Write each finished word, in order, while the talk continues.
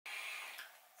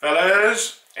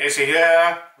Fellas, AC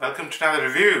here. Welcome to another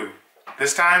review.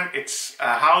 This time it's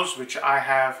a house which I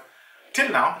have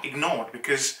till now ignored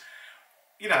because,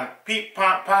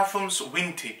 Parfums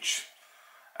Vintage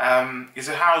is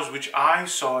a house which I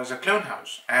saw as a clone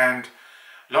house, and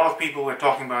a lot of people were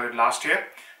talking about it last year.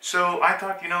 So I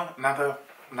thought, another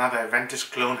Aventus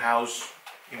clone house,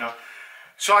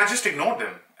 So I just ignored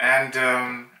them.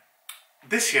 And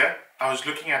this year I was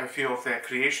looking at a few of their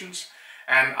creations,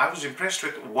 and I was impressed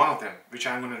with one of them, which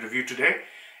I'm going to review today.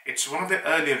 It's one of the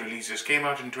earlier releases, came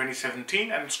out in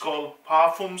 2017, and it's called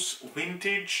Parfums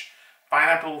Vintage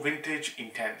Pineapple Vintage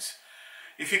Intense.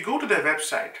 If you go to their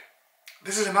website,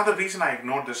 this is another reason I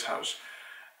ignored this house.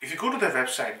 If you go to their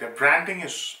website, their branding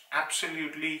is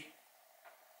absolutely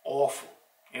awful.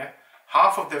 Yeah,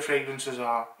 half of their fragrances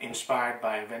are inspired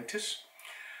by Aventus,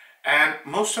 and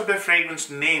most of their fragrance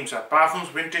names are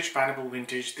Parfums Vintage, Pineapple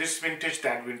Vintage, this vintage,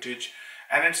 that vintage,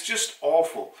 and it's just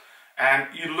awful. And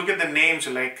you look at the names,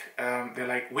 they're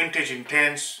like Vintage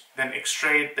Intense, then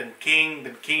Extrait, then King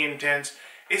Intense.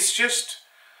 It's just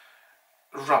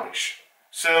rubbish.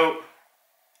 So,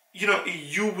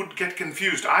 you would get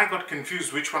confused. I got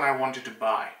confused which one I wanted to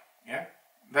buy. Yeah,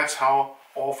 that's how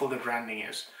awful the branding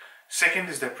is. Second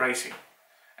is their pricing.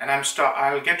 And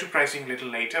I'll get to pricing a little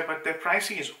later, but their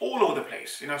pricing is all over the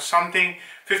place. Something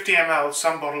 50 ml,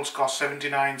 some bottles cost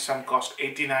 79, some cost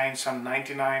 89, some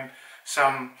 99,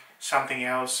 some something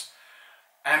else.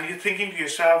 And you're thinking to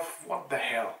yourself, what the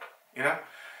hell?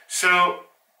 So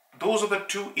those are the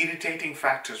two irritating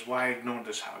factors why I ignored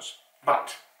this house.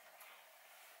 But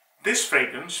this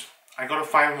fragrance, I got a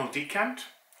 5 ml decant,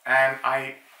 and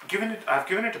I've given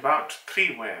it about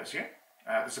 3 wears. Yeah,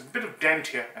 there's a bit of dent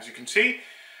here, as you can see.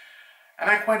 And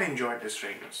I quite enjoyed this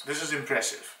fragrance. This is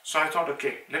impressive. So I thought,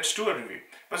 okay, let's do a review.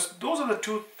 But those are the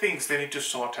two things they need to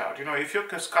sort out. If your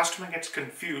customer gets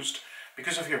confused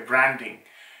because of your branding,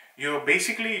 you're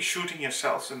basically shooting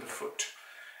yourselves in the foot.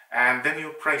 And then your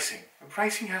pricing.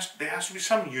 There has to be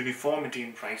some uniformity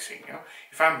in pricing.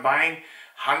 If I'm buying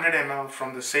 100 ml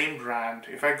from the same brand,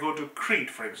 if I go to Creed,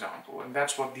 for example, and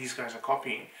that's what these guys are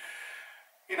copying.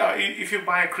 If you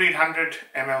buy a Creed 100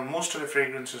 ml, most of the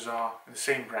fragrances are in the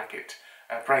same bracket.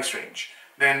 Price range.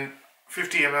 Then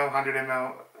 50 ml, 100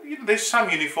 ml, there's some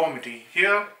uniformity.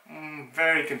 Here,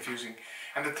 very confusing.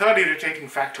 And the third irritating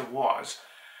factor was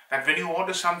that when you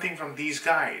order something from these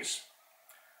guys,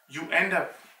 you end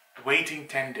up waiting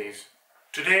 10 days.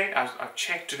 Today, I've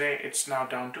checked today, it's now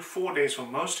down to 4 days for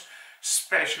most,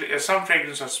 especially some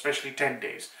fragrances are especially 10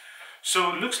 days.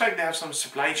 So it looks like they have some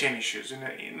supply chain issues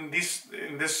in this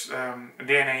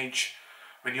day and age.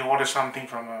 When you order something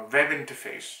from a web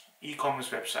interface, e-commerce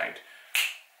website,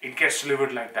 it gets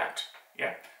delivered like that.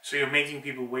 Yeah, so you're making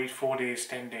people wait 4 days,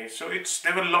 10 days. So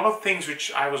there were a lot of things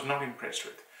which I was not impressed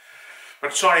with.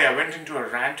 But sorry, I went into a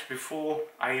rant before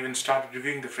I even started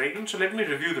reviewing the fragrance. So let me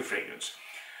review the fragrance.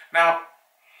 Now,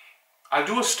 I'll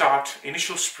do a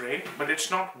initial spray, but it's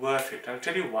not worth it. I'll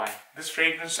tell you why. This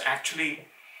fragrance actually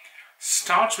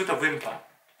starts with a whimper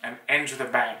and ends with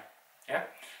a bang. Yeah.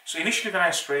 So initially when I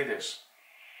spray this,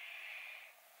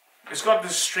 it's got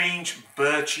this strange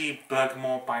birchy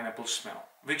bergamot pineapple smell,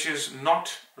 which is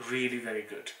not really very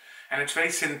good. And it's very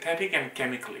synthetic and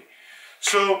chemically.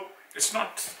 So it's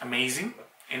not amazing.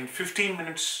 In 15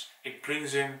 minutes, it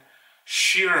brings in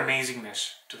sheer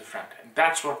amazingness to the front. And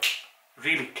that's what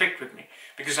really clicked with me,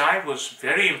 because I was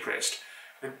very impressed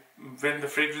when the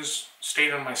fragrance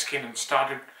stayed on my skin and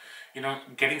started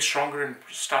getting stronger and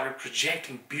started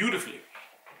projecting beautifully.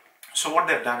 So what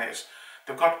they've done is,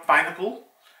 they've got pineapple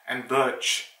and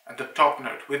birch at the top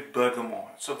note with bergamot.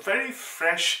 So very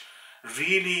fresh,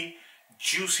 really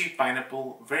juicy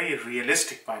pineapple, very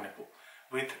realistic pineapple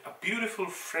with a beautiful,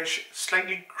 fresh,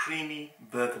 slightly creamy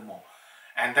bergamot.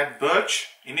 And that birch,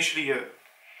 initially,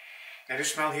 that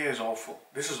smell here is awful.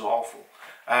 This is awful.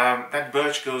 That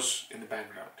birch goes in the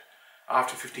background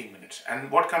after 15 minutes.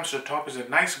 And what comes to the top is a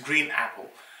nice green apple.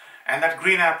 And that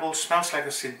green apple smells like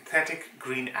a synthetic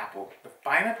green apple. The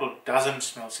pineapple doesn't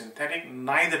smell synthetic,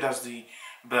 neither does the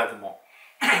bergamot.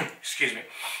 Excuse me.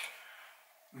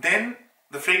 Then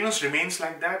the fragrance remains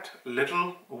like that.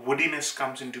 Little woodiness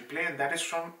comes into play, and that is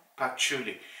from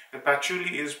patchouli. The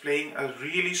patchouli is playing a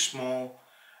really small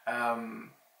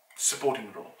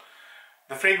supporting role.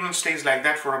 The fragrance stays like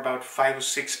that for about 5 or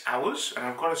 6 hours, and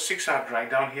I've got a 6-hour dry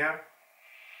down here.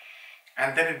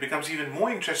 And then it becomes even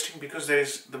more interesting because there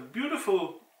is the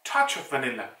beautiful touch of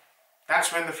vanilla.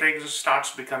 That's when the fragrance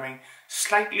starts becoming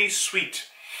slightly sweet.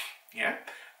 Yeah,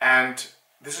 and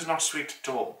this is not sweet at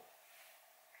all.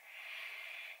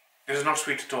 It is not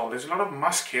sweet at all. There's a lot of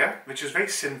musk here, which is very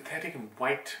synthetic and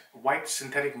white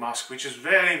synthetic musk, which is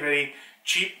very, very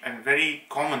cheap and very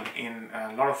common in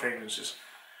a lot of fragrances.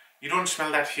 You don't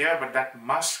smell that here, but that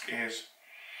musk is,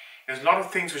 there's a lot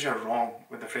of things which are wrong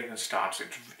when the fragrance starts.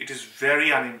 It is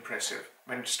very unimpressive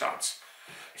when it starts.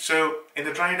 So in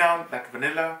the dry down, that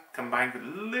vanilla combined with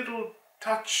a little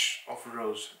touch of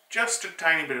rose, just a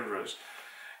tiny bit of rose,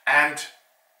 and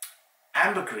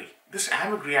ambergris. This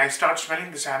ambergris, I start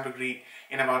smelling this ambergris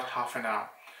in about half an hour.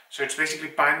 So it's basically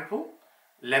pineapple,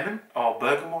 lemon, or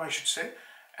bergamot I should say,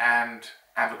 and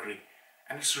ambergris.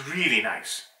 And it's really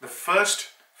nice. The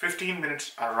first 15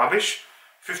 minutes are rubbish.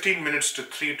 15 minutes to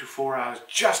 3 to 4 hours,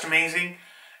 just amazing.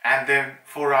 And then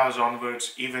 4 hours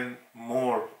onwards, even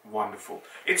more wonderful.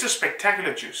 It's a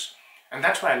spectacular juice. And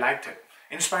that's why I liked it.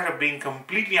 In spite of being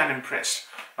completely unimpressed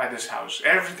by this house.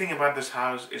 Everything about this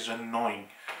house is annoying.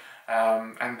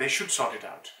 And they should sort it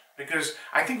out, because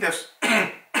I think they've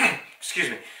excuse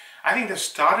me, I think they've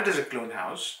started as a clone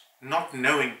house, not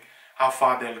knowing how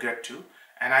far they'll get to,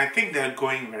 and I think they're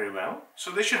going very well. So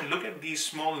they should look at these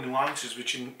small nuances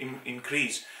which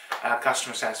increase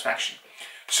customer satisfaction.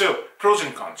 So pros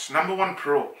and cons. Number one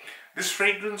pro, this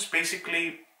fragrance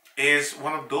basically is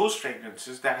one of those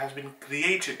fragrances that has been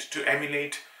created to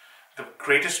emulate the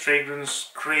greatest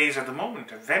fragrance craze at the moment,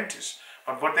 Aventus.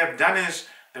 But what they've done is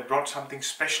they brought something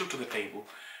special to the table.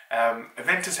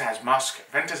 Aventus has musk,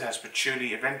 Aventus has patchouli,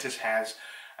 Aventus has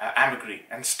ambergris,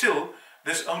 and still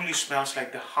this only smells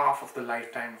like the half of the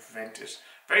lifetime of Aventus.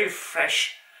 Very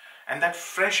fresh, and that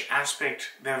fresh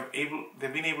aspect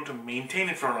they've been able to maintain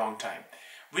it for a long time,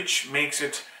 which makes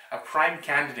it a prime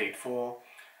candidate for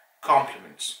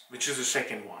compliments, which is the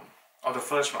second one, or the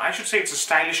first one. I should say it's a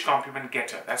stylish compliment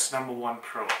getter. That's number one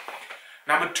pro.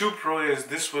 Number two pro is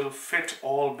this will fit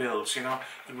all bills. You know,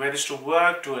 you can wear this to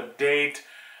work, to a date.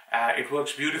 It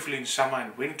works beautifully in summer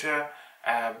and winter,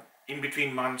 in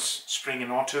between months, spring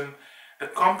and autumn. The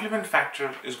compliment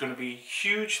factor is going to be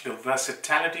huge. The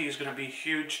versatility is going to be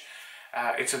huge.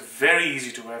 It's a very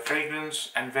easy to wear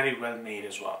fragrance and very well made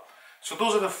as well. So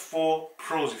those are the 4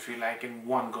 pros, if you like, in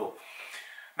one go.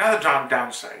 Now the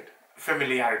downside,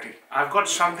 familiarity. I've got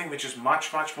something which is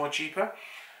much more cheaper,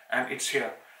 and it's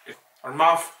here.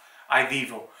 Armaf I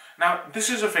Vivo. Now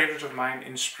this is a favorite of mine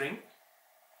in spring.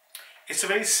 It's a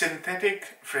very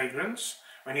synthetic fragrance.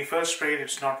 When you first spray it,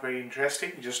 it's not very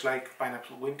interesting, just like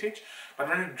Pineapple Vintage. But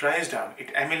when it dries down,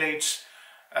 it emulates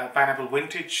Pineapple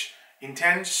Vintage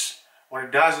Intense. What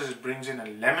it does is it brings in a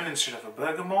lemon instead of a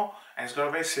bergamot, and it's got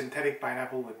a very synthetic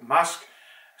pineapple with musk,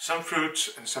 some fruits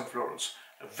and some florals.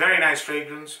 A very nice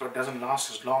fragrance, but doesn't last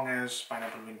as long as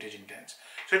Pineapple Vintage Intense.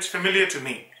 So it's familiar to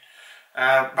me.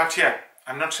 But yeah,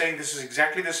 I'm not saying this is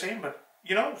exactly the same, but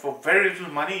you know, for very little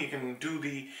money you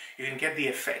can get the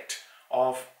effect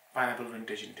of Pineapple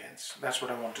Vintage Intense. That's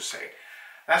what I want to say.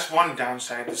 That's one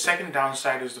downside. The second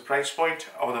downside is the price point,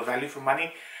 or the value for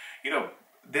money. You know,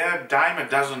 there are dime a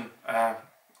dozen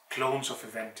clones of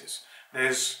Aventus.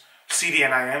 There's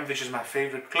CDNIM, which is my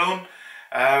favorite clone.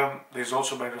 There's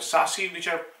also by Versace, which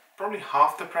are probably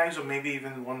half the price, or maybe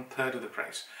even 1/3 of the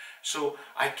price. So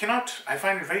I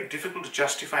find it very difficult to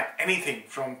justify anything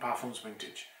from Parfums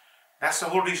Vintage. That's the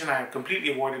whole reason I have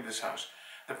completely avoided this house.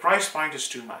 The price point is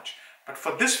too much. But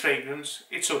for this fragrance,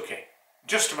 it's okay.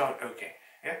 Just about okay.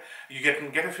 Yeah, you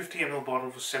can get a 50 ml bottle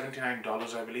for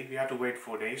 $79, I believe. You have to wait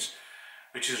 4 days,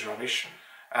 which is rubbish.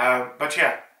 But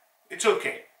yeah, it's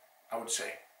okay, I would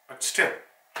say. But still,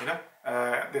 you know,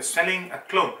 they're selling a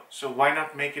clone, so why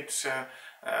not make it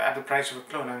at the price of a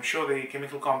clone? I'm sure the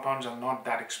chemical compounds are not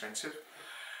that expensive.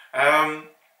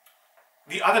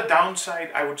 The other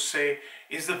downside, I would say,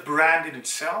 is the brand in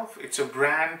itself. It's a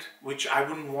brand which I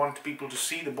wouldn't want people to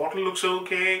see. The bottle looks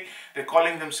okay. They're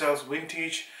calling themselves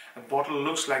Vintage. The bottle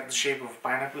looks like the shape of a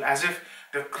pineapple, as if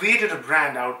they've created a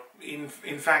brand out,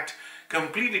 in fact,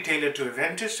 completely tailored to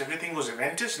Aventus. Everything was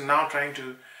Aventus, and now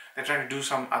they're trying to do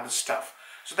some other stuff.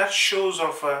 So that shows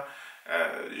off a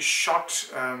short,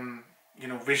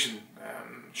 vision,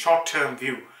 short-term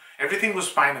view. Everything was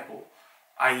pineapple,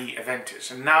 i.e. Aventus,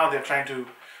 and now they're trying to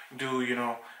do,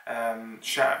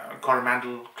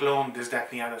 Coromandel clone, this, that,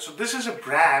 and the other. So this is a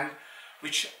brand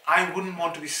which I wouldn't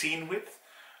want to be seen with.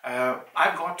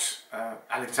 I've got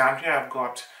Alexandria, I've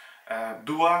got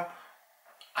Dua.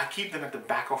 I keep them at the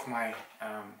back of my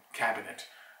cabinet.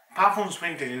 Parfums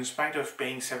Vintage, in spite of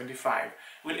paying $75,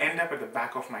 will end up at the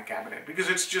back of my cabinet because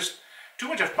it's just too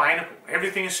much of pineapple.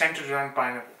 Everything is centered around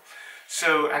pineapple.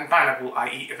 So, and pineapple,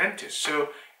 i.e. Aventus.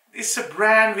 So it's a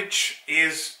brand which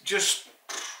is just,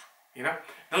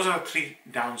 those are the 3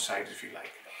 downsides, if you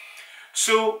like.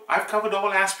 So I've covered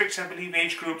all aspects, I believe,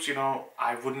 age groups.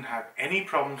 I wouldn't have any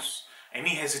problems,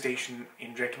 any hesitation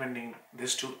in recommending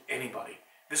this to anybody.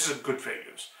 This is a good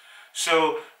fragrance.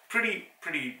 So pretty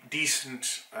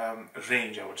decent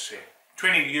range, I would say.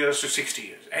 20 years to 60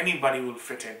 years. Anybody will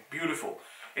fit in. Beautiful.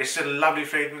 It's a lovely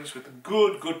fragrance with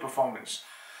good performance.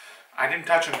 I didn't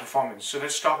touch on performance, so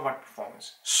let's talk about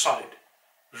performance. Solid.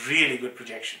 Really good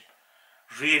projection.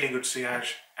 Really good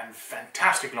sillage and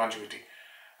fantastic longevity.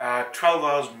 12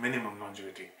 hours minimum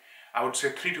longevity. I would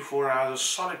say 3 to 4 hours of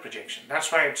solid projection.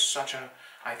 That's why it's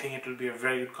I think it will be a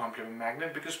very good compliment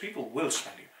magnet, because people will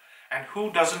smell you. And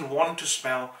who doesn't want to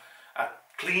smell a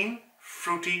clean,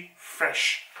 fruity,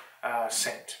 fresh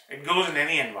scent? It goes in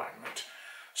any environment.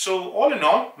 So all in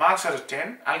all, marks out of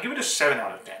 10. I'll give it a 7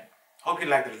 out of 10. Hope you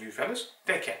like the review, fellas.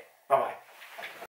 Take care. Bye-bye.